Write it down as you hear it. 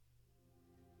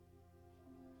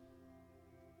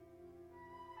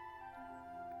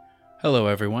Hello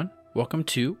everyone, welcome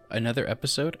to another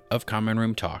episode of Common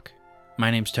Room Talk.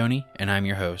 My name's Tony and I'm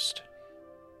your host.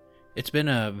 It's been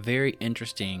a very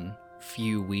interesting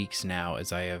few weeks now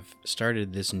as I have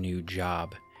started this new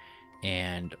job,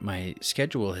 and my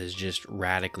schedule has just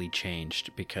radically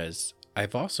changed because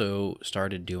I've also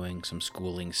started doing some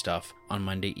schooling stuff on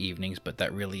Monday evenings, but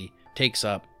that really takes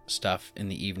up stuff in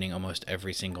the evening almost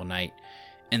every single night.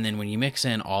 And then when you mix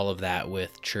in all of that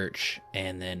with church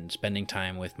and then spending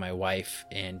time with my wife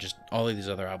and just all of these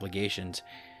other obligations,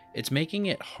 it's making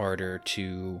it harder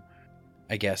to,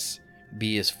 I guess,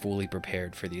 be as fully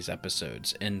prepared for these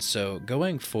episodes. And so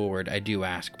going forward, I do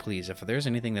ask, please, if there's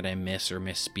anything that I miss or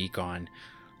misspeak on,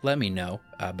 let me know,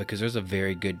 because there's a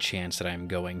very good chance that I'm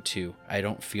going to. I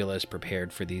don't feel as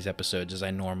prepared for these episodes as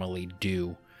I normally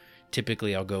do.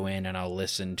 Typically, I'll go in and I'll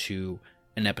listen to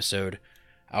an episode.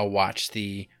 I'll watch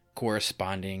the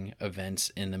corresponding events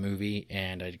in the movie,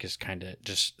 and I just kind of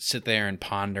just sit there and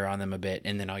ponder on them a bit,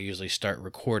 and then I'll usually start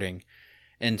recording.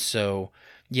 And so,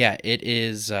 yeah,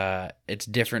 it's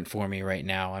different for me right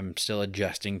now. I'm still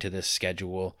adjusting to this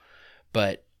schedule,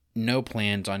 but no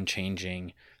plans on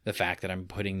changing the fact that I'm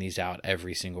putting these out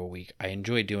every single week. I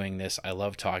enjoy doing this. I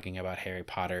love talking about Harry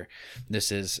Potter.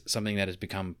 This is something that has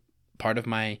become part of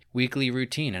my weekly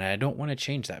routine, and I don't want to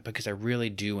change that because I really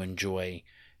do enjoy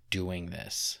doing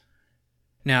this.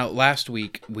 Now, last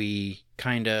week we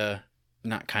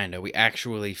we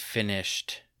actually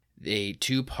finished a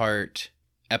 2-part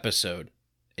episode.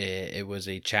 It was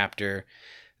a chapter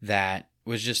that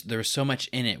was just, there was so much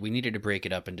in it, we needed to break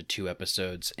it up into 2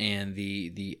 episodes, and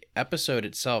the episode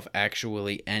itself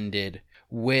actually ended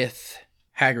with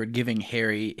Hagrid giving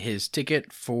Harry his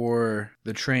ticket for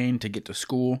the train to get to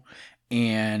school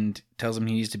and tells him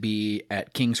he needs to be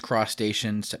at King's Cross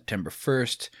Station September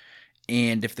 1st.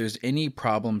 And if there's any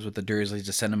problems with the Dursleys,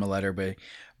 to send him a letter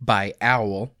by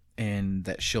Owl, and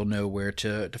that she'll know where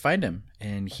to find him.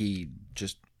 And he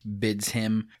just bids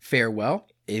him farewell.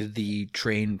 As the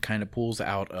train kind of pulls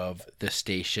out of the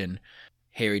station,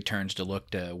 Harry turns to look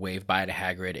to wave bye to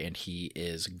Hagrid, and he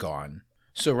is gone.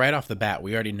 So right off the bat,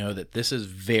 we already know that this is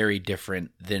very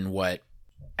different than what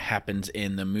happens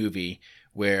in the movie,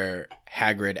 where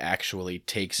Hagrid actually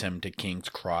takes him to King's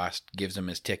Cross, gives him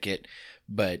his ticket.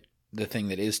 But the thing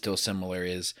that is still similar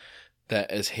is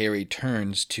that as Harry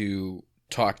turns to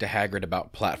talk to Hagrid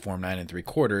about Platform 9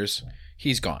 3/4,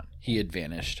 he's gone. He had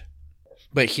vanished.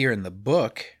 But here in the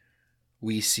book,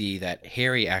 we see that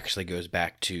Harry actually goes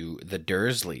back to the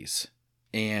Dursleys.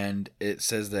 And it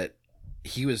says that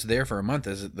he was there for a month,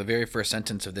 as the very first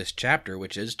sentence of this chapter,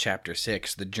 which is chapter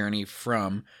 6, the journey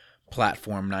from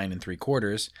Platform 9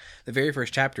 3/4. The very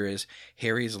first chapter is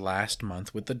Harry's last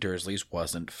month with the Dursleys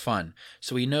wasn't fun.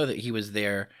 So we know that he was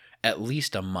there at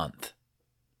least a month.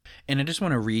 And I just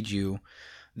want to read you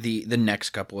the next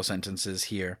couple of sentences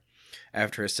here.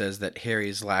 After it says that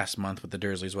Harry's last month with the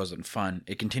Dursleys wasn't fun,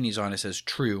 it continues on. It says,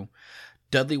 "True,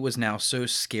 Dudley was now so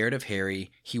scared of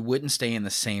Harry he wouldn't stay in the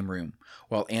same room,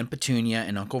 while Aunt Petunia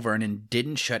and Uncle Vernon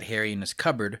didn't shut Harry in his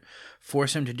cupboard,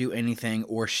 force him to do anything,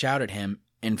 or shout at him.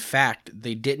 In fact,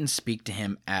 they didn't speak to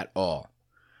him at all.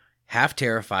 Half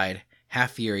terrified,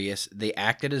 half furious, they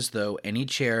acted as though any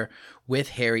chair with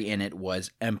Harry in it was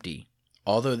empty.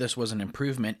 Although this was an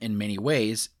improvement in many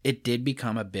ways, it did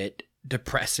become a bit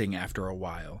depressing after a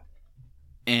while."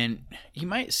 And you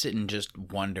might sit and just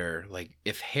wonder, like,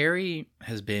 if Harry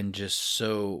has been just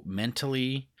so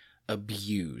mentally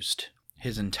abused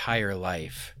his entire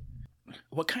life,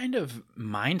 what kind of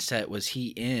mindset was he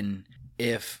in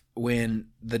if when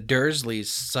the Dursleys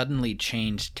suddenly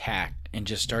changed tact and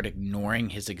just start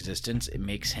ignoring his existence, it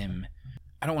makes him,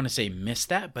 I don't want to say miss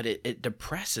that, but it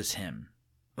depresses him.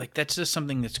 Like, that's just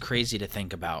something that's crazy to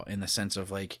think about, in the sense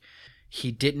of, like,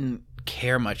 he didn't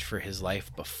care much for his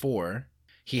life before.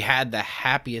 He had the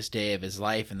happiest day of his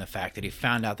life in the fact that he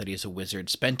found out that he's a wizard,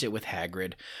 spent it with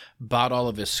Hagrid, bought all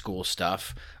of his school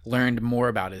stuff, learned more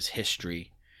about his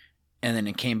history, and then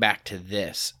it came back to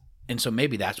this. And so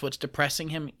maybe that's what's depressing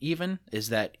him even, is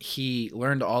that he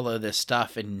learned all of this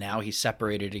stuff and now he's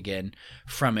separated again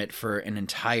from it for an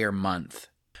entire month.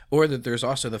 Or that there's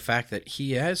also the fact that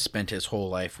he has spent his whole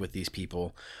life with these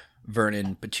people,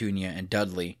 Vernon, Petunia, and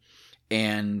Dudley,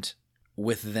 and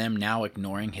with them now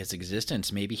ignoring his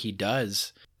existence, maybe he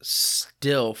does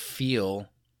still feel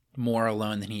more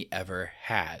alone than he ever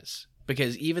has.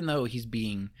 Because even though he's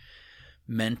being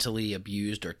mentally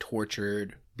abused or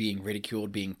tortured, being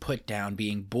ridiculed, being put down,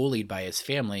 being bullied by his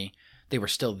family, they were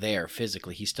still there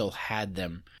physically. He still had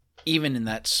them, even in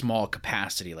that small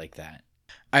capacity like that.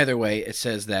 Either way, it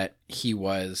says that he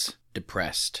was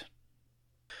depressed.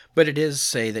 But it is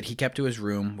say that he kept to his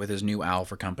room with his new owl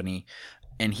for company,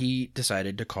 and he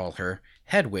decided to call her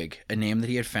Hedwig, a name that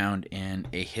he had found in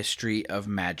A History of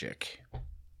Magic.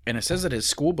 And it says that his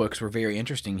school books were very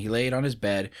interesting. He laid on his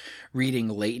bed reading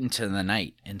late into the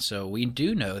night. And so we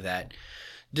do know that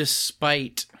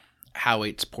despite how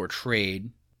it's portrayed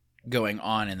going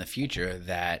on in the future,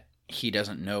 that he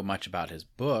doesn't know much about his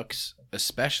books,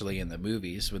 especially in the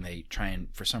movies when they try and,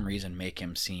 for some reason, make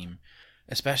him seem,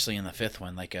 especially in the fifth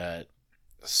one, like a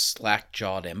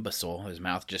slack-jawed imbecile. His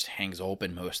mouth just hangs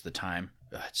open most of the time.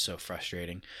 Ugh, it's so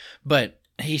frustrating. But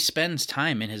he spends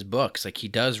time in his books. Like, he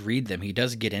does read them. He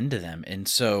does get into them. And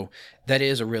so that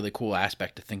is a really cool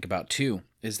aspect to think about, too,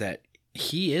 is that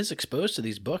he is exposed to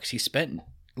these books. He spent,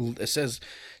 it says,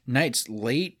 nights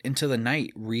late into the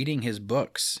night reading his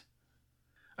books.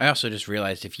 I also just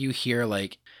realized if you hear,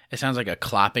 like, it sounds like a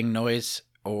clopping noise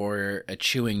or a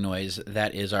chewing noise,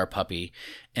 that is our puppy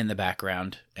in the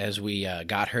background as we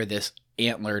got her this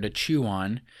antler to chew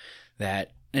on.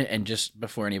 That, and just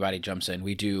before anybody jumps in,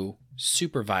 we do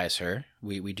supervise her.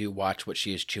 We do watch what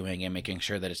she is chewing and making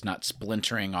sure that it's not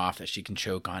splintering off, that she can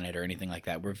choke on it or anything like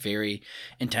that. We're very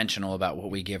intentional about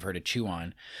what we give her to chew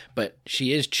on, but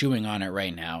she is chewing on it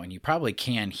right now, and you probably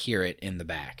can hear it in the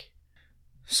back.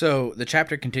 So the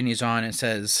chapter continues on. It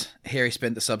says Harry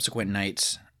spent the subsequent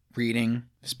nights reading,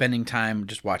 spending time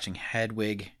just watching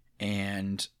Hedwig,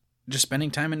 and just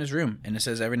spending time in his room. And it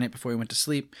says every night before he went to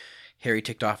sleep, Harry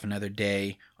ticked off another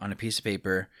day on a piece of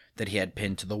paper that he had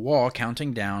pinned to the wall,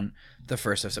 counting down the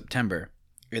 1st of September.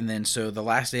 And then so the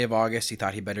last day of August, he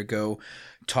thought he'd better go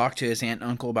talk to his aunt and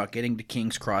uncle about getting to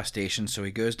King's Cross Station. So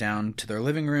he goes down to their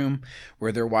living room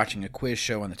where they're watching a quiz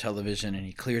show on the television, and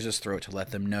he clears his throat to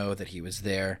let them know that he was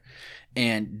there.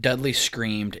 And Dudley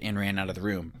screamed and ran out of the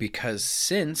room because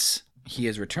since he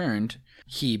has returned,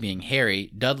 he being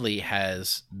Harry, Dudley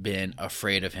has been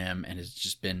afraid of him and has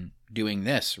just been doing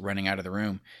this, running out of the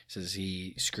room. It says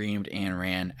he screamed and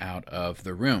ran out of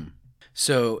the room.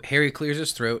 So Harry clears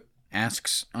his throat,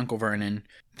 asks Uncle Vernon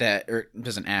that, or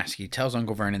doesn't ask, he tells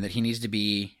Uncle Vernon that he needs to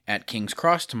be at King's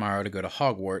Cross tomorrow to go to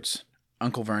Hogwarts.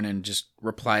 Uncle Vernon just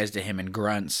replies to him in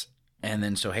grunts, and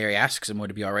then so Harry asks him,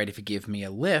 would it be all right if he gave me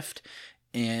a lift?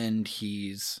 And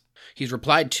he's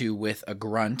replied to with a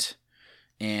grunt,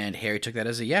 and Harry took that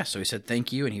as a yes, so he said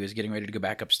thank you, and he was getting ready to go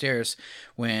back upstairs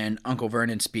when Uncle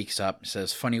Vernon speaks up,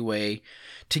 says, funny way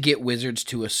to get wizards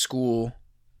to a school.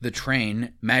 The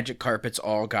train, magic carpets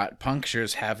all got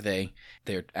punctures, have they?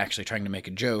 They're actually trying to make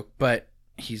a joke, but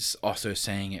he's also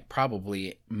saying it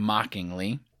probably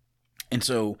mockingly. And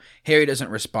so Harry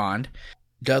doesn't respond.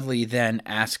 Dudley then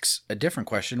asks a different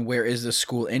question, where is the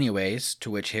school anyways? To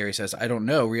which Harry says, I don't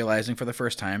know, realizing for the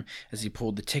first time as he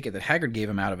pulled the ticket that Hagrid gave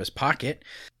him out of his pocket.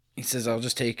 He says, I'll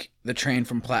just take the train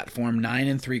from platform 9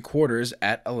 3/4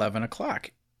 at 11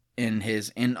 o'clock.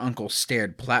 In Uncle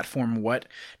stared, platform what?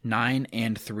 9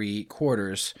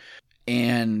 3/4.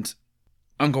 And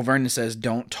Uncle Vernon says,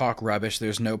 don't talk rubbish,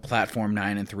 there's no platform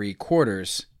 9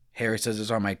 3/4. Harry says,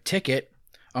 it's on my ticket.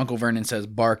 Uncle Vernon says,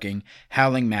 barking,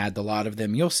 howling mad, the lot of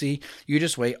them. You'll see, you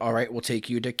just wait, all right, we'll take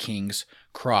you to King's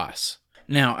Cross.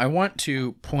 Now, I want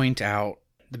to point out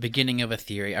the beginning of a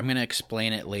theory. I'm going to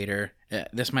explain it later.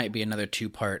 This might be another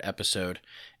 2-part episode,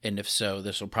 and if so,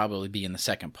 this will probably be in the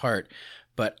second part.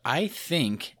 But I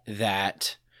think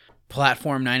that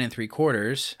platform 9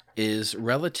 3/4 is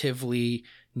relatively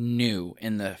new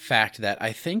in the fact that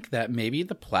I think that maybe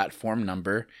the platform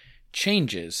number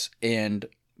changes. And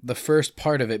the first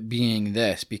part of it being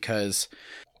this, because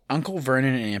Uncle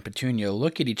Vernon and Aunt Petunia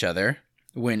look at each other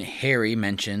when Harry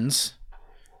mentions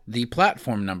the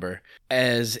platform number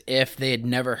as if they had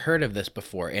never heard of this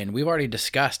before. And we've already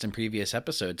discussed in previous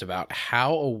episodes about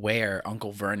how aware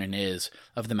Uncle Vernon is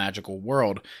of the magical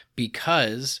world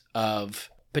because of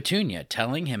Petunia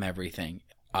telling him everything.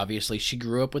 Obviously, she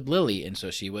grew up with Lily, and so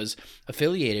she was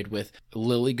affiliated with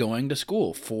Lily going to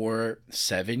school for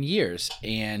 7 years.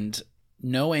 And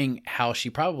knowing how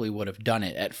she probably would have done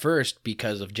it at first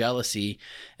because of jealousy,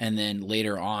 and then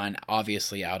later on,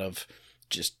 obviously out of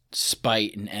just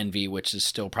spite and envy, which is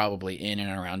still probably in and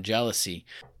around jealousy.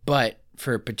 But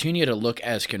for Petunia to look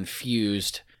as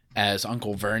confused as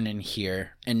Uncle Vernon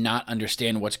here and not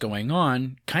understand what's going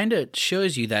on kind of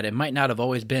shows you that it might not have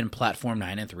always been platform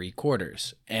 9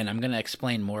 3/4. And I'm going to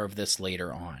explain more of this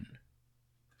later on.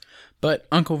 But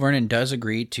Uncle Vernon does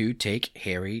agree to take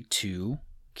Harry to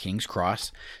King's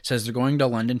Cross, says they're going to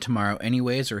London tomorrow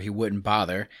anyways, or he wouldn't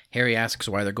bother. Harry asks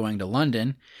why they're going to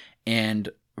London, and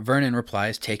Vernon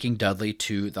replies, taking Dudley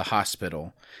to the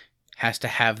hospital. Has to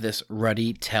have this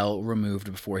ruddy tail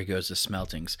removed before he goes to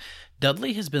Smeltings.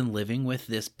 Dudley has been living with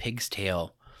this pig's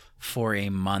tail for a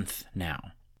month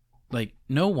now. Like,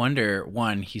 no wonder,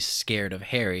 one, he's scared of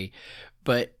Harry,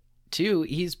 but two,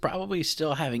 he's probably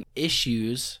still having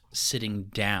issues sitting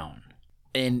down.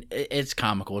 And it's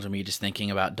comical to me just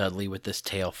thinking about Dudley with this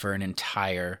tail for an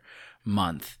entire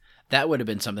month. That would have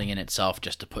been something in itself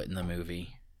just to put in the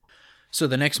movie. So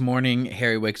the next morning,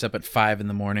 Harry wakes up at 5 in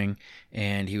the morning,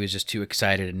 and he was just too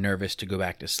excited and nervous to go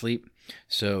back to sleep.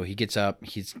 So he gets up,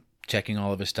 he's checking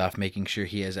all of his stuff, making sure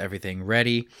he has everything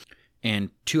ready. And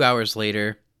 2 hours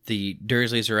later, the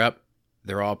Dursleys are up,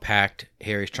 they're all packed,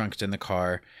 Harry's trunk's in the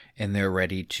car, and they're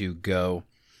ready to go.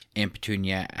 And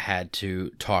Petunia had to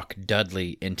talk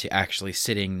Dudley into actually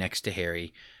sitting next to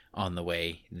Harry on the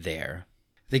way there.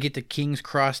 They get to King's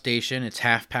Cross Station, it's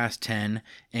 10:30,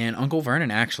 and Uncle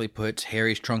Vernon actually puts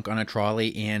Harry's trunk on a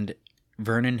trolley, and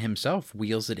Vernon himself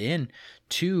wheels it in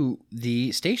to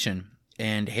the station.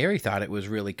 And Harry thought it was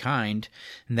really kind,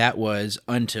 and that was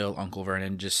until Uncle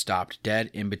Vernon just stopped dead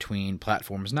in between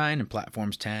platforms 9 and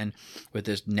platforms 10 with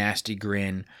this nasty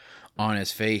grin on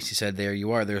his face. He said, "There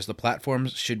you are. There's the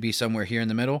platforms. Should be somewhere here in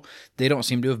the middle. They don't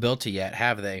seem to have built it yet,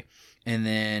 have they?" And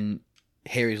then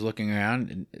Harry's looking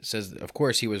around, and it says, of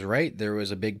course, he was right. There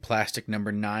was a big plastic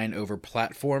number 9 over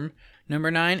platform number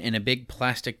 9 and a big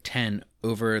plastic 10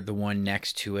 over the one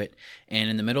next to it. And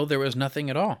in the middle, there was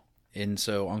nothing at all. And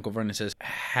so Uncle Vernon says,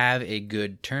 "Have a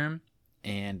good term,"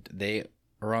 and they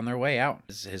are on their way out.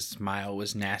 His smile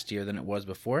was nastier than it was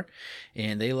before,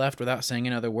 and they left without saying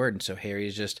another word. And so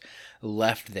Harry's just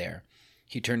left there.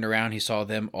 He turned around, he saw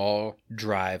them all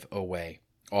drive away.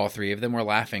 All three of them were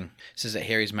laughing. It says that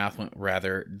Harry's mouth went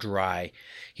rather dry.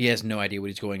 He has no idea what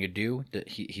he's going to do.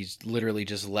 He's literally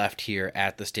just left here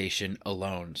at the station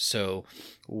alone. So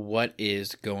what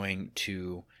is going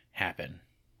to happen?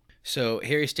 So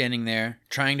Harry's standing there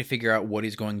trying to figure out what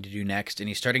he's going to do next, and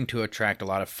he's starting to attract a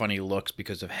lot of funny looks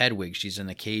because of Hedwig. She's in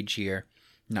the cage here.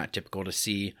 Not typical to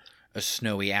see a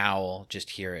snowy owl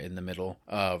just here in the middle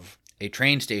of a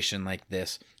train station like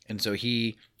this. And so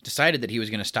he decided that he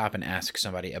was going to stop and ask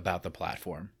somebody about the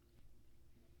platform.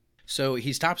 So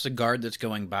he stops a guard that's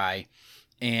going by,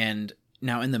 and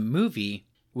now in the movie,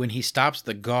 when he stops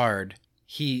the guard,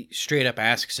 he straight up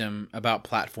asks him about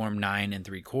platform 9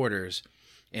 3/4.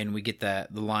 And we get the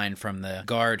line from the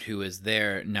guard who is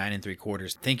there, 9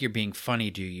 3/4. "Think you're being funny,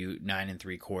 do you, 9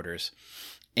 3/4?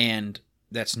 And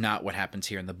that's not what happens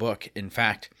here in the book. In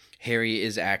fact, Harry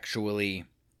is actually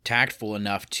tactful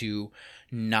enough to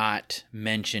not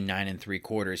mention 9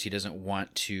 3/4. He doesn't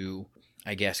want to,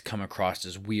 I guess, come across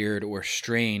as weird or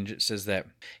strange. It says that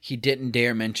he didn't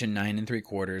dare mention 9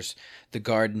 3/4. The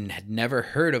guard had never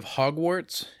heard of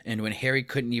Hogwarts, and when Harry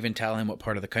couldn't even tell him what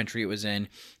part of the country it was in,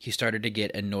 he started to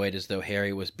get annoyed as though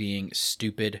Harry was being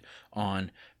stupid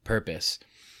on purpose.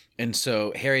 And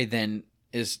so Harry then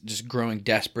is just growing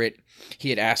desperate. He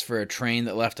had asked for a train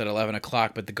that left at 11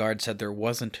 o'clock, but the guard said there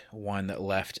wasn't one that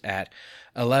left at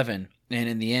 11. And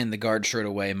in the end, the guard strode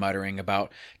away muttering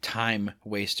about time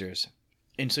wasters.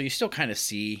 And so you still kind of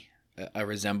see a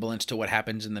resemblance to what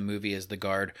happens in the movie as the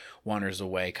guard wanders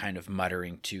away, kind of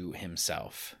muttering to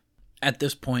himself. At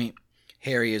this point,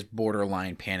 Harry is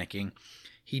borderline panicking.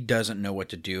 He doesn't know what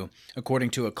to do.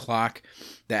 According to a clock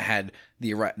that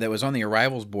was on the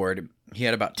arrivals board, he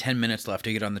had about 10 minutes left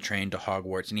to get on the train to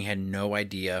Hogwarts, and he had no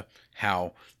idea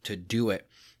how to do it.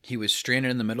 He was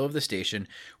stranded in the middle of the station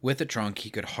with a trunk he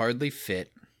could hardly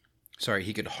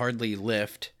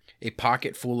lift, a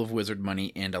pocket full of wizard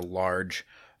money, and a large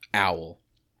owl.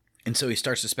 And so he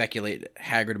starts to speculate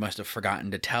Hagrid must have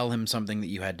forgotten to tell him something that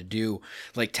you had to do,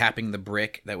 like tapping the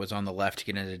brick that was on the left to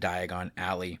get into Diagon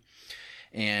Alley.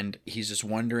 And he's just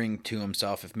wondering to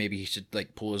himself if maybe he should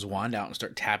pull his wand out and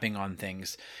start tapping on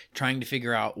things, trying to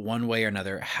figure out one way or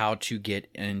another how to get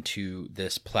into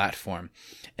this platform.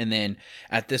 And then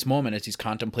at this moment, as he's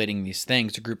contemplating these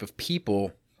things, a group of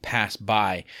people pass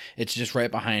by. It's just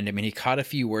right behind him, and he caught a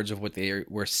few words of what they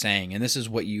were saying. And this is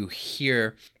what you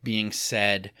hear being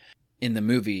said in the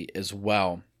movie as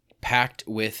well. "Packed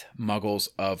with muggles,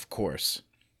 of course."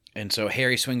 And so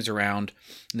Harry swings around.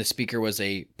 The speaker was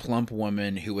a plump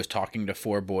woman who was talking to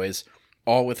 4 boys,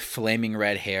 all with flaming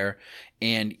red hair,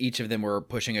 and each of them were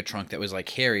pushing a trunk that was like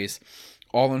Harry's,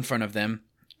 all in front of them.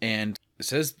 And it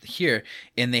says here,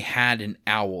 and they had an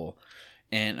owl.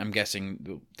 And I'm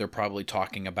guessing they're probably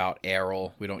talking about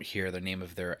Errol. We don't hear the name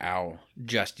of their owl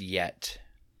just yet.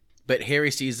 But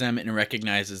Harry sees them and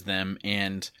recognizes them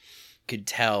and could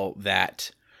tell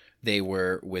that they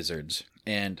were wizards.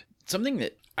 And something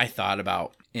that I thought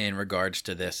about in regards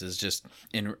to this is just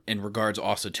in regards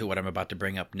also to what I'm about to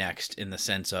bring up next, in the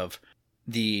sense of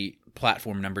the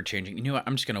platform number changing. You know what?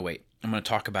 I'm just going to wait. I'm going to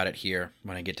talk about it here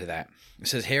when I get to that. It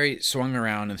says, Harry swung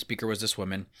around and the speaker was this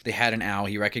woman. They had an owl.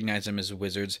 He recognized them as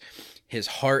wizards. His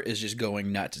heart is just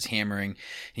going nuts. It's hammering.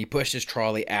 He pushed his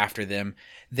trolley after them.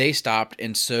 They stopped,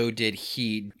 and so did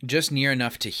he, just near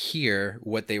enough to hear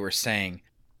what they were saying.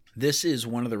 This is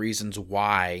one of the reasons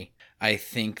why I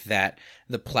think that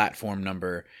the platform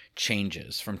number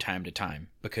changes from time to time,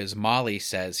 because Molly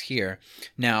says here,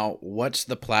 now, what's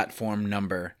the platform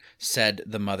number? Said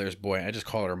the mother's boy. I just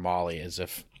call her Molly as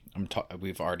if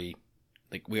we already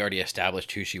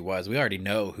established who she was. We already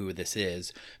know who this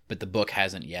is, but the book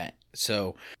hasn't yet.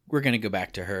 So we're going to go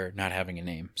back to her not having a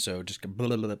name. So just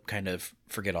kind of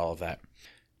forget all of that.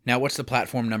 Now, what's the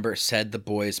platform number? Said the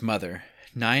boy's mother.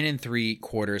 9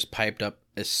 3/4 piped up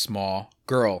a small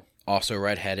girl, also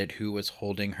redheaded, who was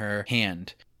holding her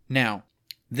hand. Now,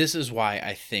 this is why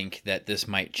I think that this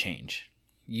might change.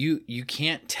 You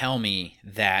can't tell me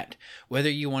that, whether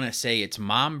you want to say it's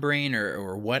mom brain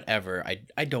or whatever,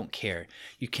 I don't care.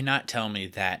 You cannot tell me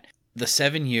that the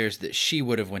 7 years that she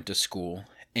would have went to school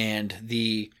and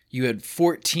you had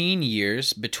 14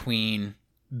 years between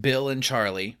Bill and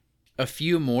Charlie, a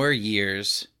few more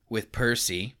years with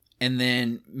Percy, and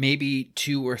then maybe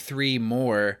 2 or 3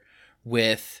 more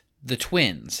with the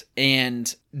twins.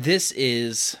 And this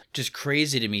is just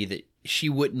crazy to me that she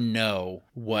wouldn't know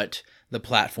what the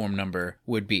platform number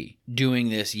would be, doing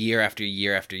this year after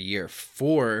year after year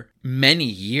for many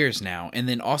years now, and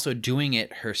then also doing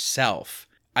it herself.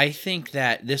 I think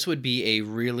that this would be a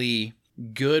really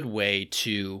good way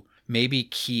to maybe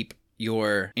keep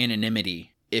your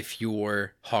anonymity if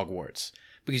you're Hogwarts,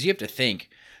 because you have to think,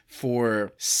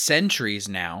 for centuries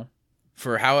now,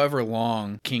 for however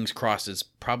long King's Cross has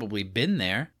probably been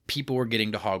there, people were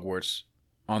getting to Hogwarts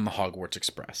on the Hogwarts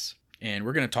Express. And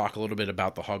we're going to talk a little bit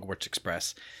about the Hogwarts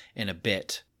Express in a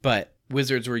bit. But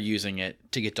wizards were using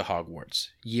it to get to Hogwarts.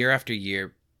 Year after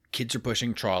year, kids are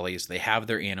pushing trolleys. They have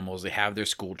their animals. They have their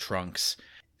school trunks.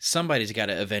 Somebody's got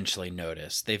to eventually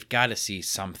notice. They've got to see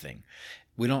something.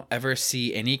 We don't ever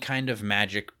see any kind of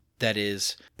magic that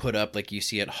is put up like you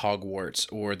see at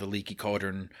Hogwarts or the Leaky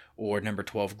Cauldron or number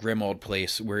 12 Grimmauld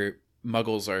Place, where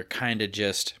muggles are kind of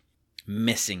just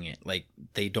missing it. Like,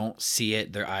 they don't see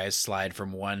it. Their eyes slide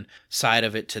from one side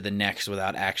of it to the next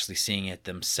without actually seeing it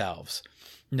themselves.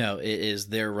 No, it is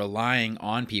they're relying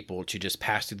on people to just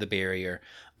pass through the barrier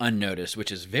unnoticed,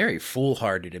 which is very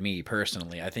foolhardy to me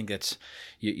personally. I think that's,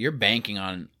 you're banking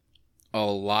on a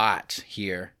lot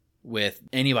here with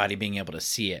anybody being able to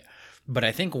see it. But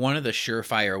I think one of the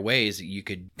surefire ways that you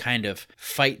could kind of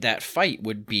fight that fight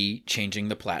would be changing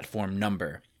the platform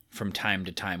number from time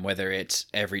to time, whether it's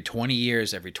every 20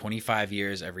 years, every 25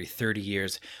 years, every 30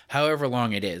 years, however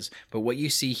long it is. But what you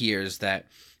see here is that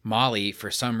Molly,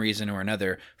 for some reason or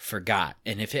another, forgot.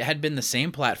 And if it had been the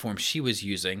same platform she was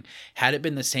using, had it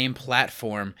been the same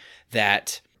platform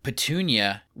that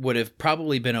Petunia would have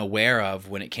probably been aware of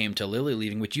when it came to Lily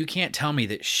leaving, which you can't tell me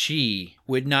that she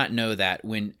would not know that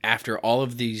when, after all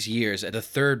of these years, at the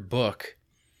third book,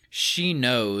 she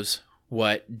knows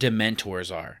what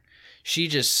Dementors are. She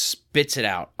just spits it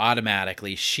out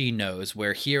automatically. She knows,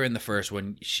 where here in the first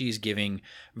one, she's giving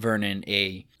Vernon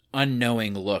a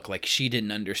unknowing look, like she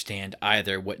didn't understand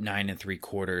either what 9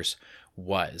 3/4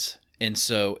 was. And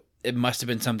so it must have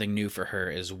been something new for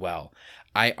her as well.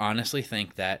 I honestly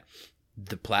think that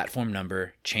the platform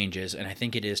number changes, and I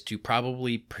think it is to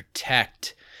probably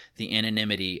protect the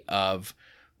anonymity of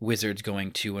wizards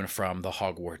going to and from the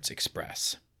Hogwarts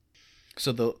Express.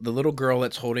 So the little girl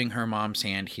that's holding her mom's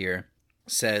hand here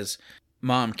says,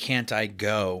 "Mom, can't I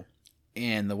go?"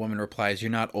 And the woman replies,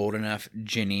 "You're not old enough,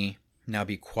 Ginny. Now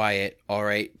be quiet. All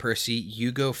right, Percy,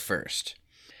 you go first."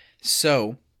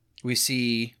 So we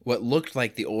see what looked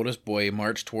like the oldest boy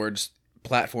march towards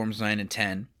platforms 9 and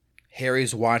 10.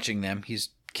 Harry's watching them. He's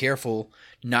careful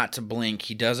not to blink.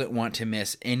 He doesn't want to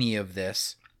miss any of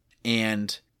this.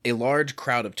 And a large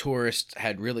crowd of tourists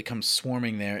had really come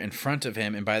swarming there in front of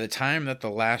him, and by the time that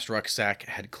the last rucksack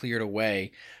had cleared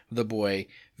away, the boy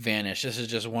vanished. This is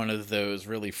just one of those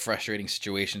really frustrating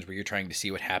situations where you're trying to see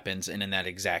what happens, and in that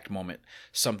exact moment,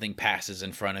 something passes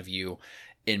in front of you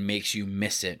and makes you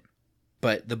miss it.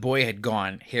 But the boy had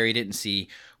gone. Harry didn't see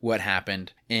what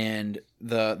happened, and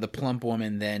the plump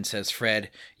woman then says, "Fred,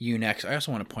 you next." I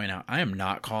also want to point out, I am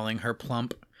not calling her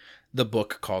plump. The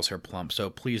book calls her plump, so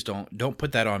please don't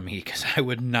put that on me, because I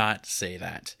would not say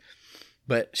that.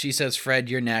 But she says, "Fred,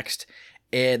 you're next."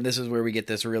 And this is where we get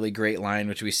this really great line,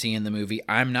 which we see in the movie.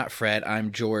 "I'm not Fred,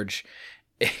 I'm George."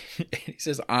 He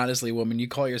says, "Honestly, woman, you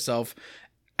call yourself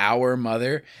our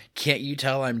mother? Can't you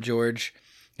tell I'm George?"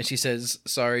 And she says,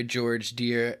 "Sorry, George,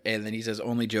 dear." And then he says,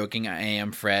 "Only joking, I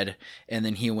am Fred." And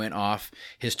then he went off.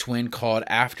 His twin called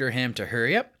after him to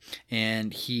hurry up.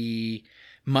 And he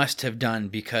must have done,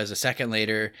 because a second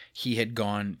later he had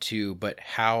gone too. But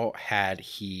how had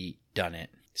he done it?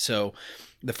 So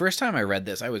the first time I read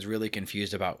this, I was really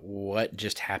confused about what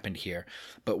just happened here.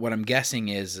 But what I'm guessing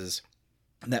is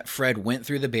that Fred went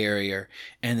through the barrier,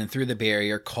 and then through the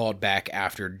barrier called back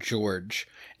after George,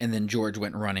 and then George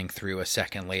went running through a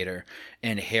second later,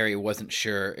 and Harry wasn't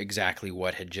sure exactly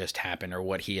what had just happened or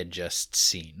what he had just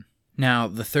seen. Now,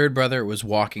 the third brother was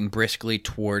walking briskly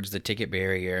towards the ticket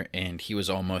barrier, and he was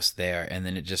almost there, and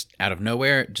then it just, out of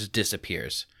nowhere, just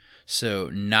disappears. So,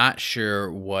 not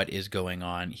sure what is going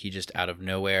on. He just, out of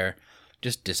nowhere,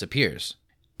 just disappears.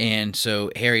 And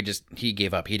so Harry he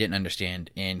gave up. He didn't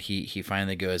understand. And he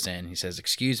finally goes in. He says,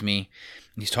 "Excuse me."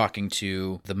 He's talking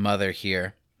to the mother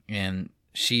here. And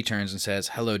she turns and says,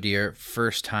 "Hello, dear.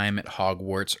 First time at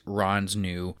Hogwarts. Ron's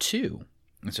new, too."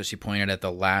 And so she pointed at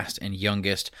the last and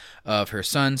youngest of her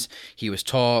sons. He was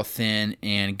tall, thin,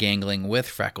 and gangling with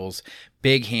freckles,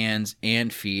 big hands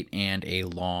and feet, and a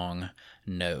long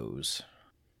nose.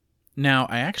 Now,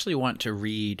 I actually want to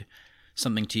read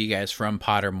something to you guys from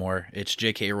Pottermore. It's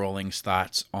J.K. Rowling's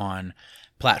thoughts on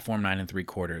Platform 9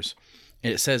 3/4.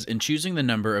 It says, "In choosing the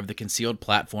number of the concealed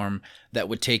platform that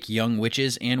would take young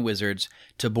witches and wizards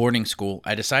to boarding school,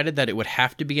 I decided that it would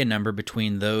have to be a number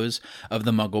between those of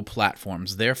the Muggle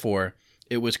platforms. Therefore,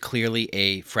 it was clearly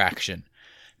a fraction.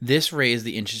 This raised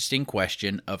the interesting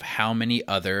question of how many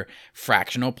other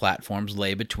fractional platforms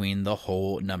lay between the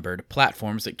whole numbered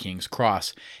platforms at King's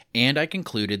Cross, and I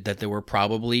concluded that there were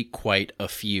probably quite a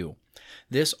few.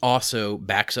 This also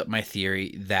backs up my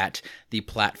theory that the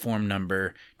platform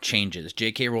number changes.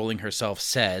 J.K. Rowling herself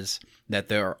says that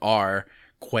there are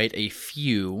quite a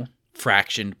few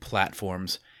fractioned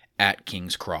platforms at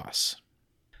King's Cross."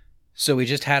 So we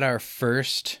just had our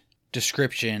first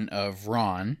description of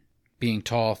Ron being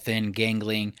tall, thin,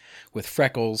 gangling, with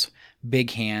freckles, big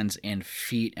hands and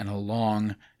feet, and a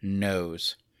long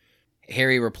nose.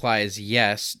 Harry replies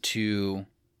yes to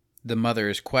the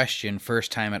mother's question,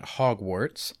 first time at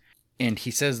Hogwarts. And he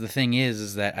says the thing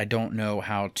is that I don't know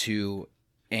how to,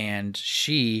 and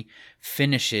she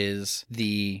finishes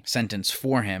the sentence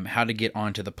for him, how to get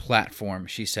onto the platform,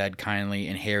 she said kindly,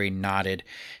 and Harry nodded.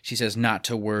 She says, "Not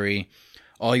to worry.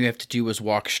 All you have to do is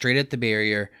walk straight at the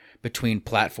barrier between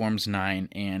platforms 9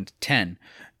 and 10.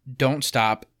 Don't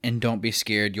stop and don't be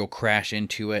scared you'll crash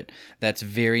into it. That's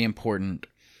very important.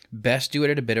 Best do it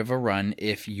at a bit of a run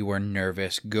if you are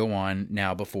nervous. Go on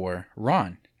now before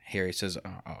Ron." Harry says,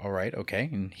 "All right, okay."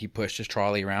 And he pushed his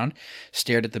trolley around,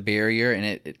 stared at the barrier,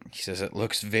 and he says it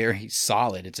looks very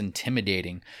solid. It's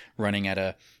intimidating running at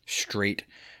a straight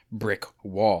brick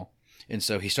wall. And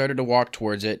so he started to walk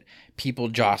towards it. People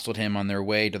jostled him on their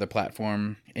way to the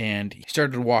platform, and he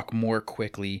started to walk more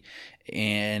quickly,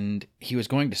 and he was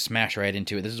going to smash right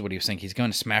into it. This is what he was saying. He's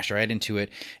going to smash right into it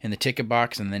in the ticket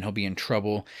box, and then he'll be in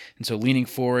trouble. And so leaning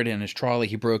forward in his trolley,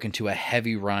 he broke into a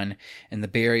heavy run, and the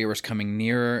barrier was coming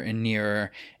nearer and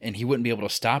nearer, and he wouldn't be able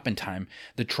to stop in time.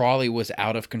 The trolley was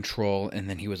out of control, and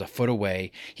then he was a foot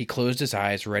away. He closed his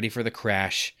eyes, ready for the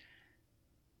crash,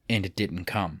 and it didn't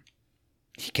come.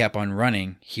 He kept on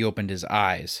running. He opened his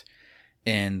eyes,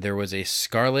 and there was a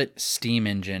scarlet steam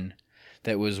engine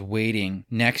that was waiting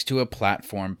next to a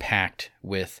platform packed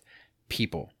with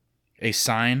people. A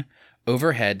sign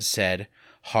overhead said,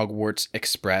 "Hogwarts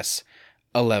Express,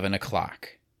 11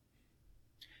 o'clock.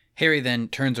 Harry then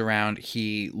turns around.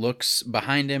 He looks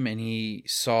behind him, and he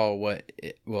saw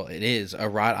it is a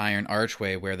wrought iron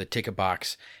archway where the ticket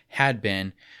box had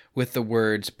been, with the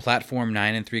words "Platform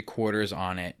 9 3/4"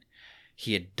 on it.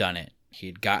 He had done it. He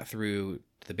had got through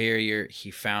the barrier.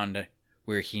 He found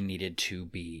where he needed to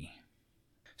be.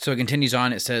 So it continues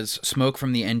on. It says, "Smoke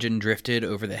from the engine drifted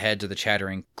over the heads of the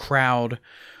chattering crowd,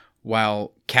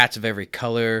 while cats of every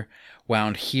color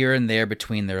wound here and there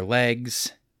between their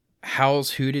legs.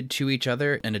 Howls hooted to each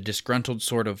other in a disgruntled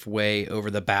sort of way over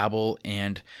the babble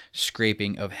and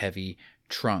scraping of heavy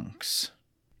trunks."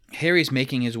 Harry's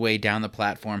making his way down the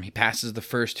platform. He passes the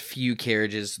first few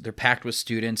carriages. They're packed with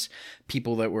students,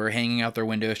 people that were hanging out their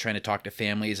windows trying to talk to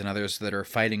families, and others that are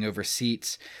fighting over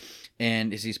seats.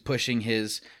 And as he's pushing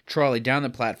his trolley down the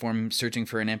platform, searching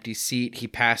for an empty seat, he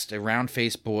passed a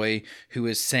round-faced boy who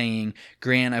was saying,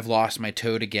 "Gran, I've lost my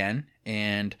toad again."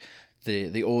 And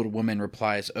The old woman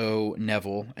replies, "Oh,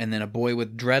 Neville." And then a boy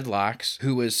with dreadlocks,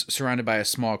 who was surrounded by a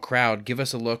small crowd, "Give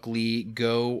us a look, Lee.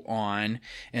 Go on."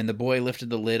 And the boy lifted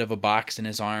the lid of a box in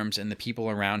his arms, and the people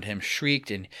around him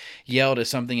shrieked and yelled as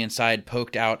something inside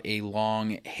poked out a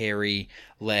long, hairy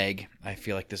leg. I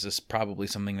feel like this is probably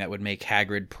something that would make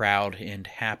Hagrid proud and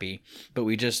happy. But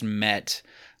we just met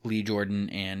Lee Jordan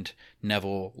and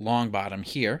Neville Longbottom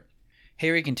here.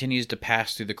 Harry continues to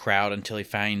pass through the crowd until he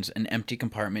finds an empty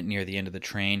compartment near the end of the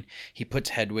train. He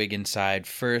puts Hedwig inside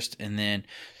first and then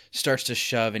starts to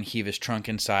shove and heave his trunk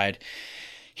inside.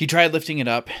 He tried lifting it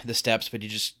up the steps, but he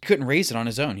just couldn't raise it on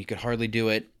his own. He could hardly do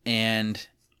it, and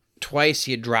twice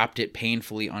he had dropped it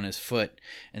painfully on his foot.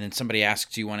 And then somebody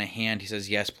asks, "Do you want a hand?" He says,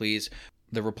 "Yes, please."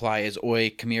 The reply is, "Oi,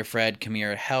 come here, Fred, come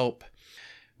here, help."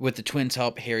 With the twins'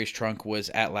 help, Harry's trunk was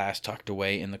at last tucked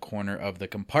away in the corner of the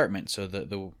compartment. So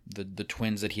the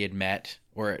twins that he had met,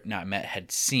 or not met,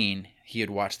 had seen, he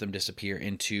had watched them disappear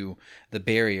into the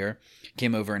barrier,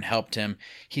 came over and helped him.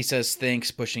 He says thanks,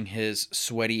 pushing his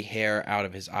sweaty hair out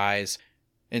of his eyes.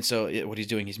 And so what he's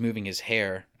doing, he's moving his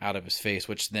hair out of his face,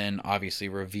 which then obviously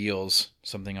reveals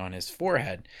something on his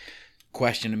forehead.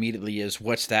 Question immediately is,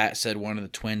 "What's that?" said one of the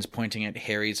twins, pointing at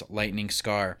Harry's lightning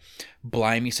scar.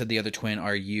 "Blimey," said the other twin.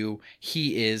 "Are you?"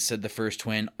 "He is," said the first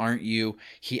twin. "Aren't you?"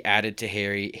 he added to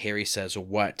Harry. Harry says,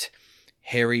 "What?"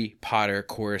 "Harry Potter,"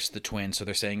 chorused the twins. So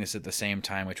they're saying this at the same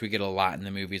time, which we get a lot in the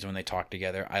movies when they talk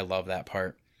together. I love that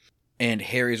part. And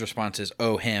Harry's response is,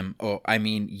 "Oh, him. Oh, I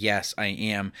mean, yes, I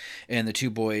am." And the two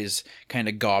boys kind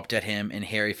of gawped at him, and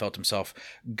Harry felt himself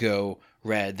go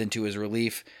red. Then to his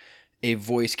relief, a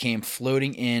voice came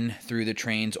floating in through the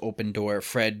train's open door.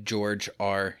 "Fred, George,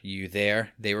 are you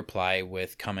there?" They reply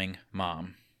with, "Coming,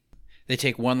 Mom." They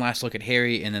take one last look at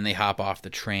Harry, and then they hop off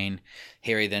the train.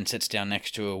 Harry then sits down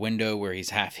next to a window where he's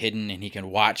half hidden, and he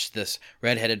can watch this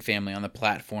red-headed family on the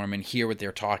platform and hear what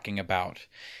they're talking about.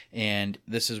 And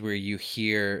this is where you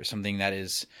hear something that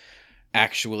is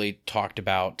actually talked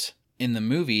about in the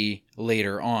movie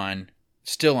later on,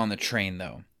 still on the train,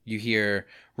 though. You hear,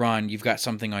 "Ron, you've got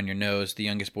something on your nose." The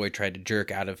youngest boy tried to jerk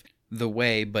out of the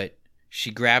way, but she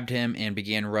grabbed him and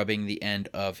began rubbing the end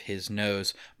of his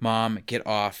nose. "Mom, get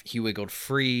off." He wiggled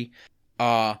free.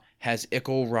 Has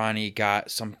Ickle Ronnie got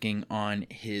something on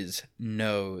his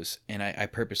nose?" And I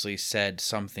purposely said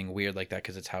something weird like that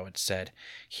because it's how it's said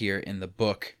here in the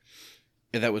book.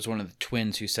 That was one of the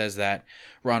twins who says that.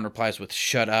 Ron replies with,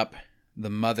 "Shut up." The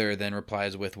mother then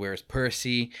replies with, "Where's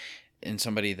Percy?" And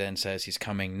somebody then says, "He's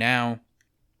coming now."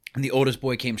 And the oldest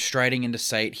boy came striding into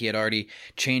sight. He had already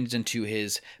changed into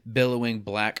his billowing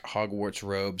black Hogwarts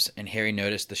robes, and Harry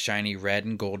noticed the shiny red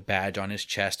and gold badge on his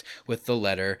chest with the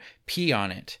letter P on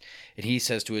it. And he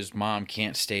says to his mom,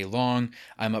 "Can't stay long.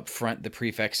 I'm up front. The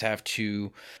prefects have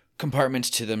 2 compartments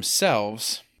to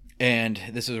themselves." And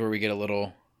this is where we get a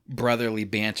little brotherly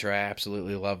banter. I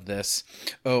absolutely love this.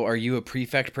 "Oh, are you a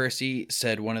prefect, Percy?"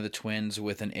 said one of the twins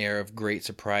with an air of great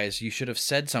surprise. "You should have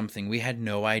said something. We had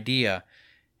no idea."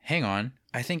 "Hang on.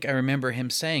 I think I remember him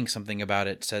saying something about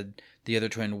it," said the other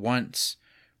twin. "Once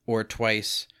or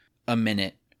twice a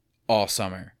minute all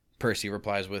summer." Percy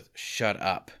replies with, "Shut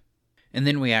up." And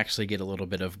then we actually get a little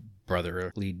bit of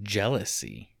brotherly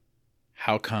jealousy.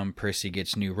 "How come Percy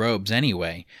gets new robes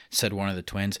anyway?" said one of the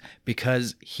twins.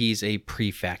 "Because he's a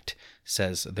prefect,"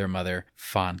 says their mother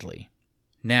fondly.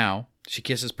 Now, she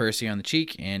kisses Percy on the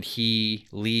cheek, and he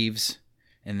leaves,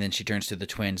 and then she turns to the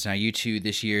twins. "Now, you two,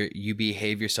 this year, you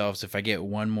behave yourselves. If I get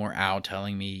one more owl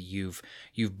telling me you've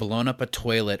blown up a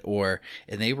toilet or..."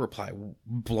 And they reply,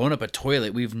 "Blown up a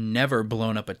toilet? We've never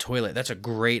blown up a toilet." "That's a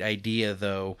great idea,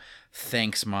 though.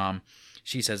 Thanks, Mom."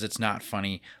 She says, "It's not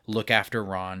funny. Look after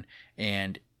Ron."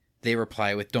 And they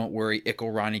reply with, "Don't worry,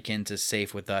 Ickle Ronnykins is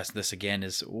safe with us." This again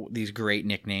is these great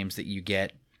nicknames that you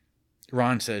get.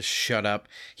 Ron says, "Shut up."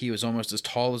 He was almost as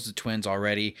tall as the twins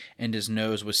already, and his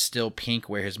nose was still pink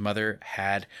where his mother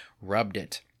had rubbed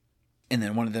it. And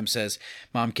then one of them says,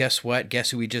 "Mom, guess what? Guess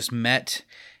who we just met?"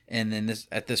 And then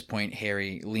at this point,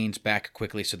 Harry leans back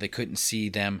quickly so they couldn't see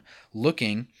them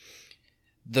looking.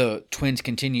 The twins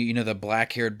continue, "You know the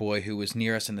black-haired boy who was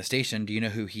near us in the station? Do you know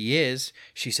who he is?"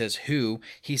 She says, "Who?"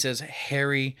 He says,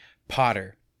 "Harry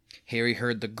Potter." Harry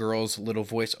heard the girl's little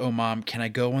voice. "Oh, Mom, can I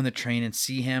go on the train and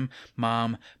see him?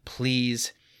 Mom,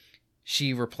 please."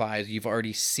 She replies, "You've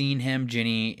already seen him,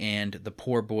 Ginny, and the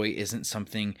poor boy isn't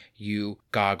something you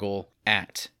goggle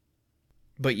at."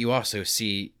 But you also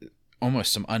see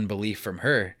almost some unbelief from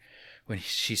her when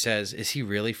she says, "Is he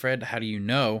really, Fred? How do you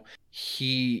know?"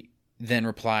 He then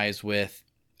replies with,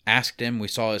 asked him. We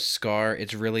saw his scar.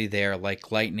 It's really there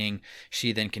like lightning.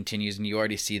 She then continues, and you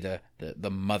already see the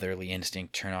motherly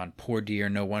instinct turn on. Poor dear,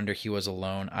 no wonder he was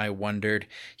alone. I wondered.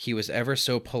 He was ever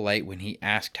so polite when he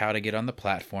asked how to get on the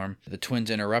platform. The twins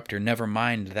interrupt her. Never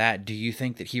mind that. Do you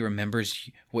think that he remembers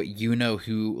what you know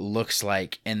who looks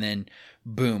like? And then,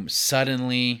 boom,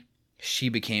 suddenly she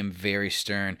became very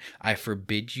stern. I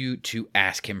forbid you to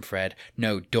ask him, Fred.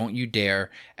 No, don't you dare,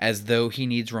 as though he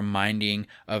needs reminding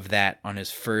of that on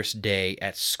his first day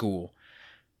at school.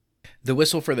 The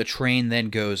whistle for the train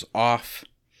then goes off,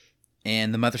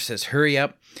 and the mother says, hurry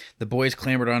up. The boys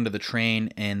clambered onto the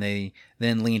train, and they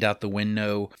then leaned out the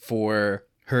window for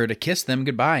her to kiss them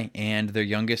goodbye, and their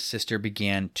youngest sister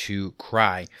began to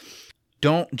cry.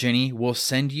 Don't, Jenny. We'll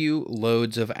send you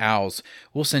loads of owls.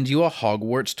 We'll send you a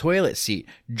Hogwarts toilet seat.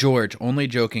 George, only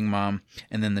joking, Mom.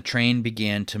 And then the train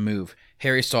began to move.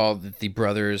 Harry saw that the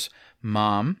brothers'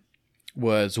 mom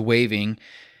was waving,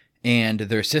 and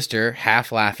their sister,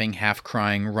 half laughing, half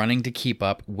crying, running to keep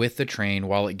up with the train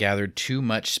while it gathered too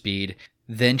much speed.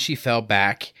 Then she fell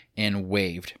back and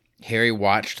waved. Harry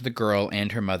watched the girl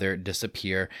and her mother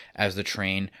disappear as the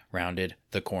train rounded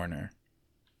the corner.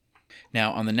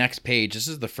 Now, on the next page, this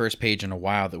is the first page in a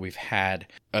while that we've had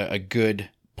a good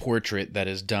portrait that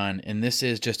is done, and this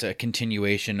is just a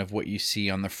continuation of what you see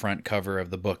on the front cover of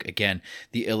the book. Again,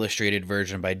 the illustrated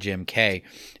version by Jim Kay,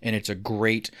 and it's a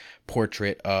great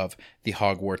portrait of the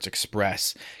Hogwarts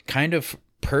Express, kind of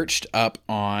perched up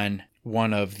on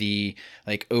one of the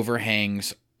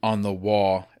overhangs on the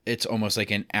wall. It's almost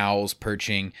like an owl's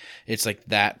perching. It's like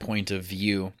that point of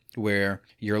view where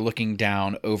you're looking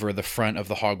down over the front of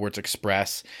the Hogwarts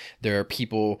Express. There are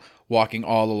people walking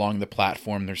all along the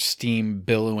platform. There's steam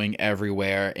billowing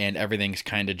everywhere, and everything's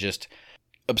kind of just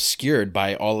obscured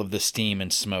by all of the steam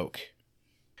and smoke.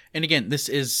 And again, this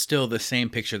is still the same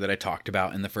picture that I talked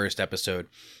about in the first episode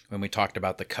when we talked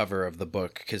about the cover of the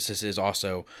book, because this is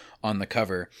also on the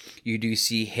cover. You do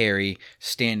see Harry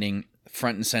standing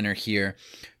front and center here,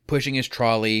 pushing his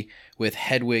trolley with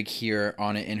Hedwig here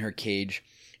on it in her cage.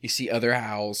 You see other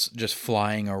owls just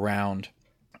flying around.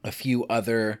 A few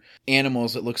other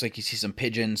animals. It looks like you see some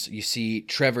pigeons. You see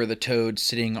Trevor the toad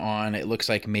sitting on, it looks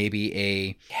like maybe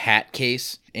a hat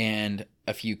case, and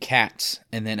a few cats.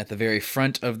 And then at the very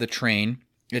front of the train,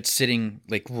 it's sitting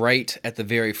right at the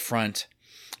very front,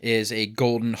 is a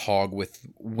golden hog with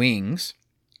wings.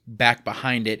 Back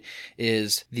behind it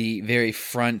is the very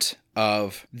front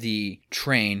of the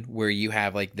train, where you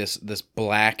have this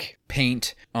black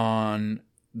paint on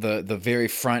the very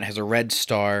front. Has a red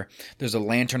star. There's a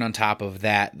lantern on top of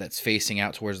that that's facing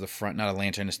out towards the front. Not a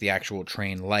lantern, it's the actual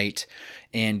train light.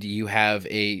 And you have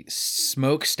a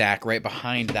smokestack right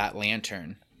behind that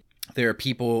lantern. There are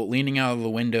people leaning out of the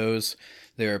windows.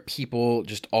 There are people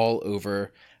just all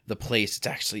over the place.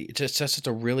 It's just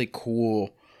a really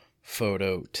cool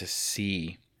photo to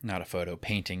see. Not a photo,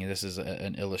 painting. This is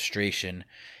an illustration.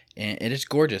 And it is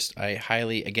gorgeous. I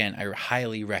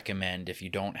highly recommend, if you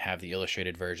don't have the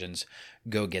illustrated versions,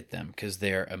 go get them, because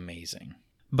they're amazing.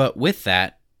 But with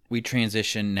that, we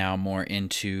transition now more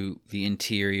into the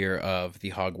interior of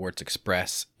the Hogwarts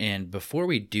Express. And before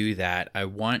we do that, I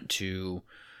want to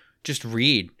just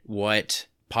read what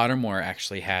Pottermore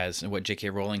actually has and what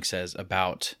J.K. Rowling says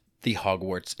about the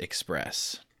Hogwarts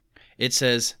Express. It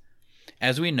says,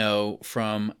 as we know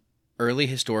from early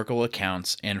historical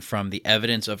accounts and from the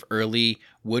evidence of early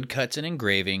woodcuts and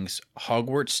engravings,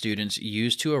 Hogwarts students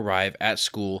used to arrive at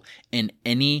school in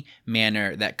any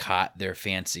manner that caught their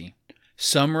fancy.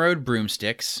 Some rode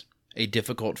broomsticks, a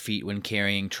difficult feat when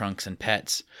carrying trunks and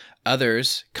pets.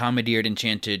 Others commandeered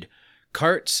enchanted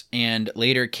carts and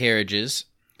later carriages.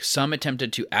 Some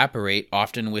attempted to apparate,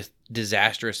 often with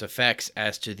disastrous effects,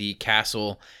 as to the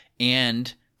castle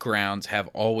and grounds have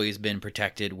always been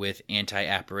protected with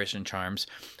anti-apparition charms.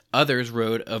 Others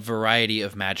rode a variety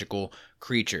of magical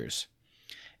creatures.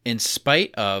 In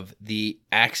spite of the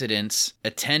accidents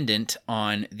attendant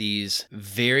on these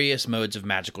various modes of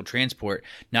magical transport,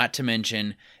 not to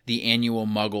mention the annual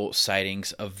Muggle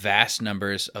sightings of vast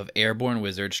numbers of airborne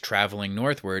wizards traveling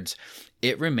northwards,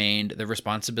 it remained the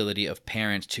responsibility of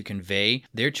parents to convey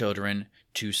their children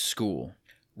to school.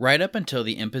 Right up until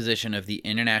the imposition of the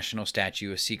International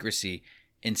Statute of Secrecy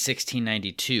in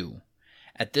 1692.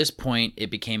 At this point,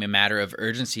 it became a matter of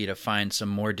urgency to find some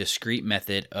more discreet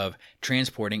method of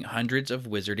transporting hundreds of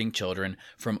wizarding children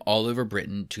from all over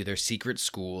Britain to their secret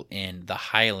school in the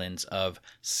Highlands of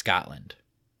Scotland.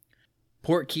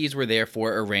 Port keys were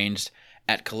therefore arranged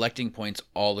at collecting points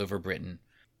all over Britain.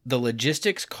 The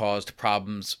logistics caused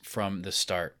problems from the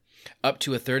start. Up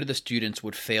to a third of the students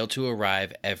would fail to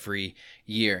arrive every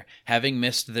year, having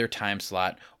missed their time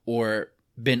slot or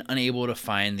been unable to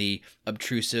find the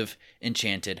obtrusive,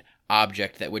 enchanted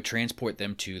object that would transport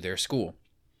them to their school.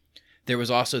 There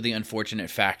was also the unfortunate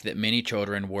fact that many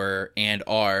children were and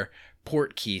are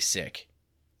portkey sick,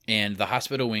 and the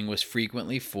hospital wing was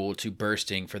frequently full to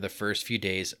bursting for the first few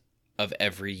days of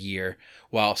every year,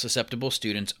 while susceptible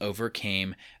students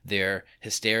overcame their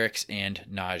hysterics and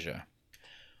nausea.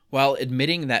 While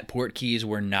admitting that portkeys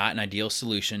were not an ideal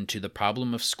solution to the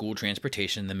problem of school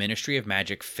transportation, the Ministry of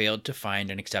Magic failed to find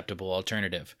an acceptable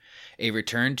alternative. A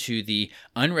return to the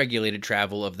unregulated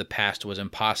travel of the past was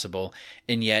impossible,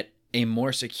 and yet a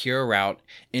more secure route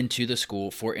into the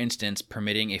school, for instance,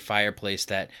 permitting a fireplace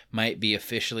that might be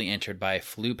officially entered by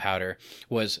flue powder,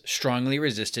 was strongly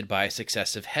resisted by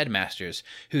successive headmasters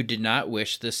who did not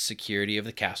wish the security of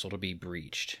the castle to be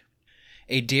breached.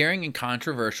 A daring and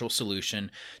controversial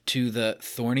solution to the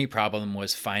thorny problem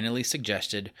was finally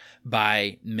suggested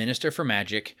by Minister for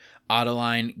Magic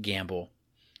Adeline Gamble,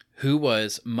 who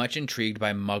was much intrigued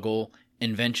by Muggle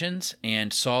inventions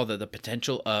and saw the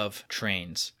potential of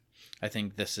trains. I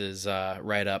think this is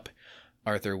right up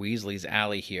Arthur Weasley's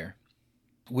alley here.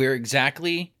 Where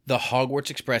exactly the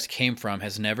Hogwarts Express came from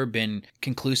has never been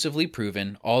conclusively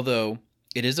proven, although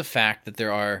it is a fact that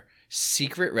there are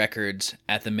secret records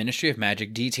at the Ministry of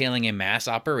Magic detailing a mass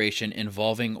operation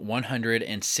involving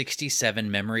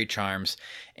 167 memory charms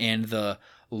and the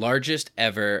largest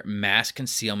ever mass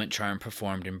concealment charm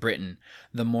performed in Britain.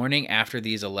 The morning after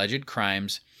these alleged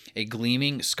crimes, a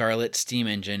gleaming scarlet steam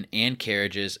engine and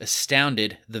carriages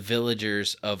astounded the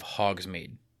villagers of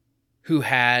Hogsmeade, who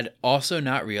had also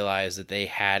not realized that they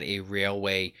had a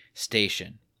railway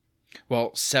station.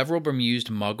 While several bemused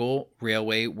Muggle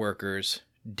railway workers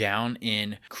down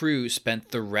in Crewe spent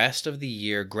the rest of the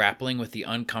year grappling with the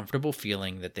uncomfortable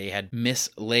feeling that they had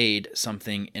mislaid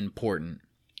something important.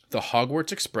 The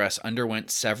Hogwarts Express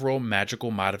underwent several magical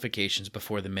modifications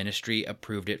before the ministry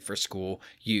approved it for school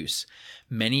use.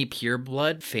 Many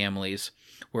pureblood families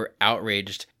were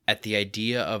outraged at the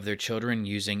idea of their children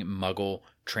using Muggle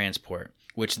transport,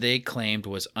 which they claimed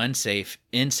was unsafe,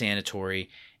 insanitary,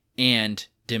 and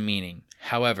demeaning.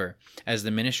 However, as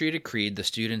the ministry decreed the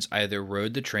students either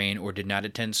rode the train or did not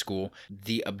attend school,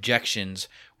 the objections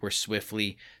were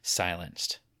swiftly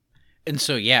silenced. And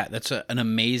so, yeah, that's an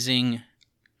amazing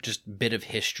just bit of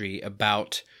history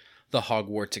about the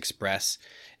Hogwarts Express.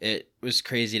 It was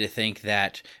crazy to think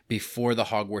that before the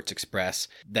Hogwarts Express,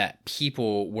 that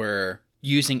people were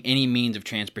using any means of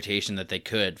transportation that they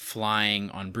could,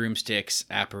 flying on broomsticks,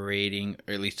 apparating,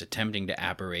 or at least attempting to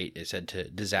apparate, it said, to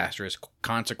disastrous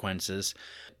consequences.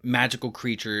 Magical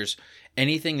creatures,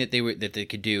 anything that they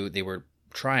could do, they were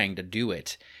trying to do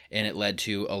it, and it led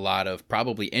to a lot of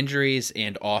probably injuries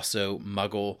and also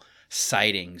Muggle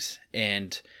sightings.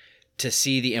 And to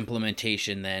see the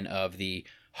implementation then of the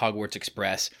Hogwarts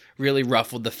Express really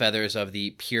ruffled the feathers of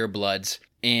the purebloods,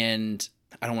 and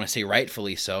I don't want to say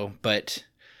rightfully so, but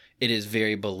it is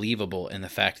very believable in the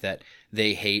fact that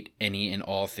they hate any and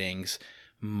all things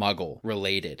Muggle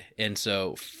related. And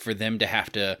so for them to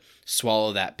have to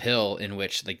swallow that pill in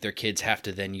which like their kids have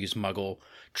to then use Muggle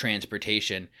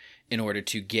transportation in order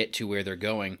to get to where they're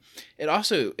going, it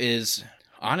also is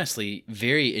honestly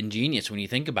very ingenious when you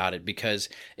think about it, because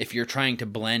if you're trying to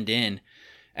blend in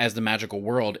as the magical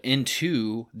world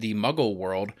into the Muggle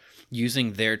world,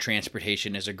 using their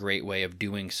transportation is a great way of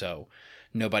doing so.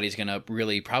 Nobody's going to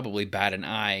really probably bat an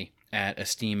eye at a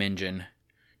steam engine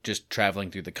just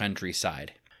traveling through the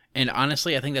countryside. And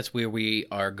honestly, I think that's where we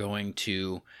are going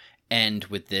to end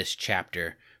with this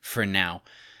chapter for now.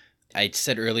 I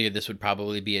said earlier this would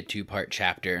probably be a 2-part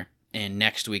chapter, and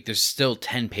next week there's still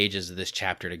 10 pages of this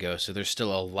chapter to go, so there's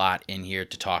still a lot in here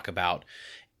to talk about.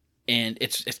 And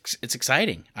it's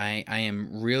exciting. I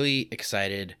am really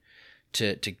excited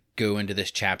to go into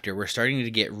this chapter. We're starting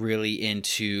to get really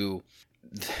into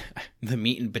the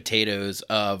meat and potatoes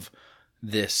of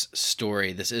this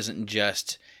story. This isn't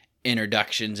just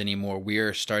introductions anymore.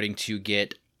 We're starting to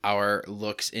get our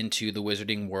looks into the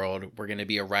wizarding world. We're going to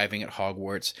be arriving at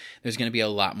Hogwarts. There's going to be a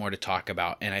lot more to talk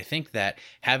about. And I think that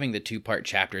having the 2-part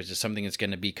chapters is something that's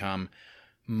going to become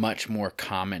much more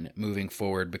common moving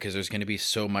forward, because there's going to be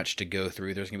so much to go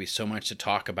through. There's going to be so much to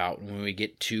talk about when we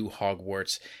get to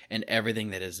Hogwarts and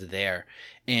everything that is there.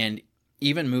 And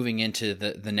even moving into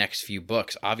the next few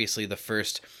books, obviously the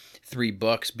first 3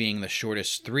 books being the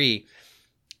shortest 3,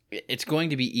 it's going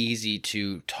to be easy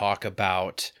to talk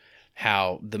about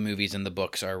how the movies and the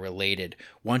books are related.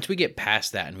 Once we get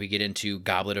past that and we get into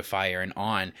Goblet of Fire and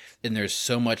on, then there's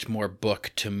so much more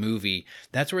book to movie.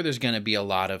 That's where there's going to be a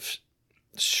lot of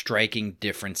striking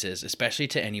differences, especially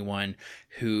to anyone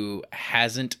who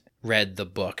hasn't read the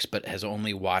books but has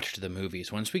only watched the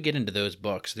movies. Once we get into those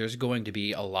books, there's going to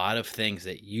be a lot of things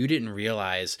that you didn't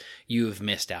realize you have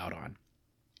missed out on.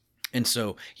 And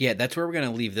so, yeah, that's where we're going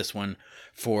to leave this one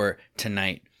for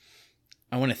tonight.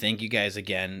 I want to thank you guys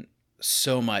again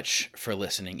so much for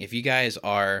listening. If you guys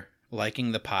are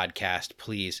liking the podcast,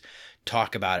 please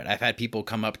talk about it. I've had people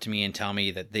come up to me and tell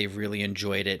me that they've really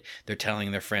enjoyed it. They're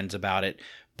telling their friends about it.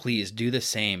 Please do the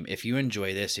same. If you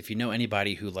enjoy this, if you know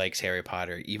anybody who likes Harry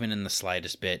Potter, even in the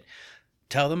slightest bit,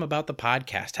 tell them about the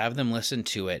podcast. Have them listen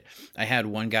to it. I had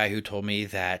one guy who told me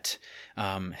that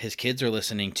his kids are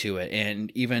listening to it,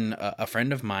 and even a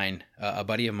friend of mine, a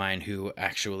buddy of mine, who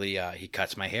actually he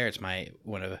cuts my hair. It's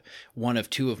one of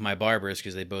two of my barbers,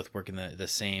 because they both work in the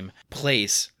same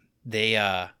place.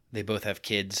 They both have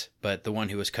kids, but the one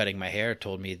who was cutting my hair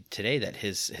told me today that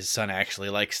his son actually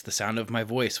likes the sound of my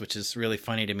voice, which is really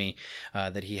funny to me,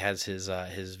 that he has his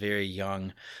very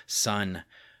young son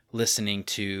listening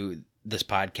to this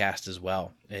podcast as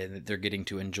well, and they're getting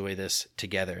to enjoy this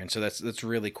together. And so that's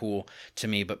really cool to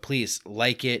me. But please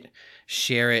like it,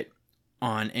 share it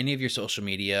on any of your social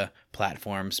media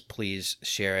platforms. Please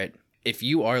share it. If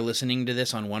you are listening to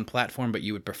this on one platform, but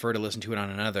you would prefer to listen to it on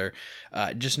another,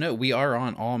 just know we are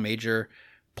on all major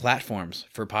platforms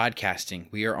for podcasting.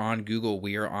 We are on Google.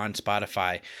 We are on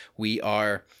Spotify. We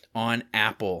are on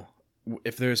Apple.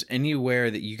 If there's anywhere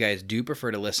that you guys do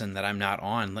prefer to listen that I'm not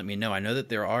on, let me know. I know that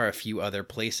there are a few other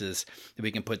places that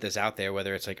we can put this out there,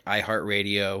 whether it's like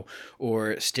iHeartRadio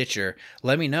or Stitcher.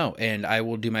 Let me know, and I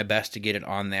will do my best to get it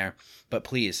on there. But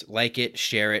please like it,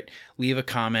 share it, leave a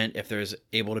comment if there's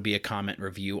able to be a comment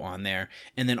review on there.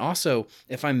 And then also,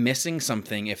 if I'm missing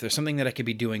something, if there's something that I could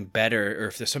be doing better, or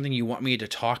if there's something you want me to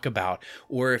talk about,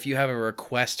 or if you have a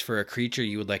request for a creature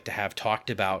you would like to have talked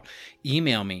about,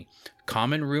 email me,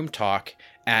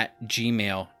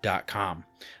 commonroomtalk@gmail.com.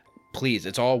 Please,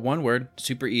 it's all one word,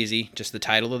 super easy, just the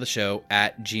title of the show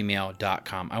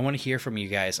 @gmail.com. I want to hear from you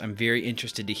guys. I'm very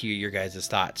interested to hear your guys'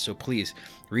 thoughts. So please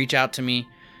reach out to me,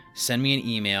 send me an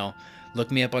email,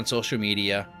 look me up on social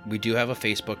media. We do have a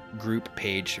Facebook group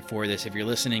page for this. If you're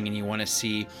listening and you want to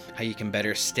see how you can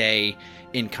better stay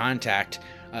in contact,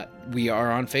 we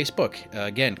are on Facebook.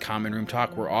 Again, Common Room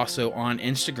Talk. We're also on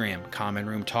Instagram, Common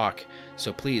Room Talk.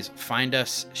 So please find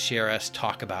us, share us,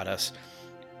 talk about us.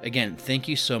 Again, thank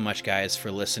you so much, guys,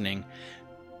 for listening.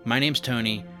 My name's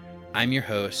Tony. I'm your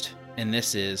host, and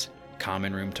this is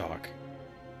Common Room Talk.